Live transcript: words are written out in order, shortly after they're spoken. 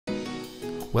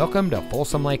Welcome to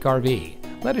Folsom Lake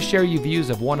RV. Let us share you views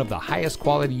of one of the highest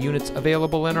quality units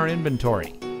available in our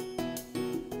inventory.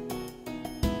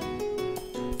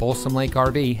 Folsom Lake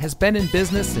RV has been in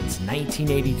business since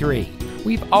 1983.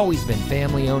 We've always been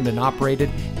family owned and operated,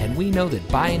 and we know that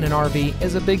buying an RV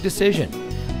is a big decision.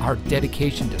 Our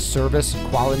dedication to service,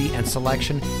 quality, and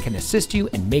selection can assist you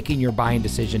in making your buying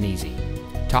decision easy.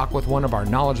 Talk with one of our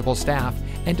knowledgeable staff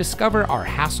and discover our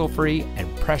hassle-free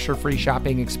and pressure-free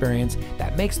shopping experience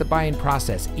that makes the buying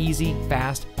process easy,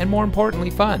 fast, and more importantly,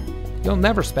 fun. You'll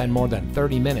never spend more than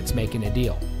 30 minutes making a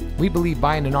deal. We believe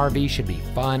buying an RV should be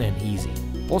fun and easy.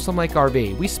 Folsom Lake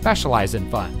RV, we specialize in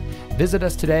fun. Visit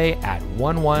us today at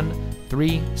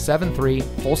 11373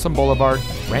 Folsom Boulevard,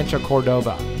 Rancho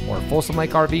Cordova, or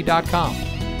folsomlakerv.com.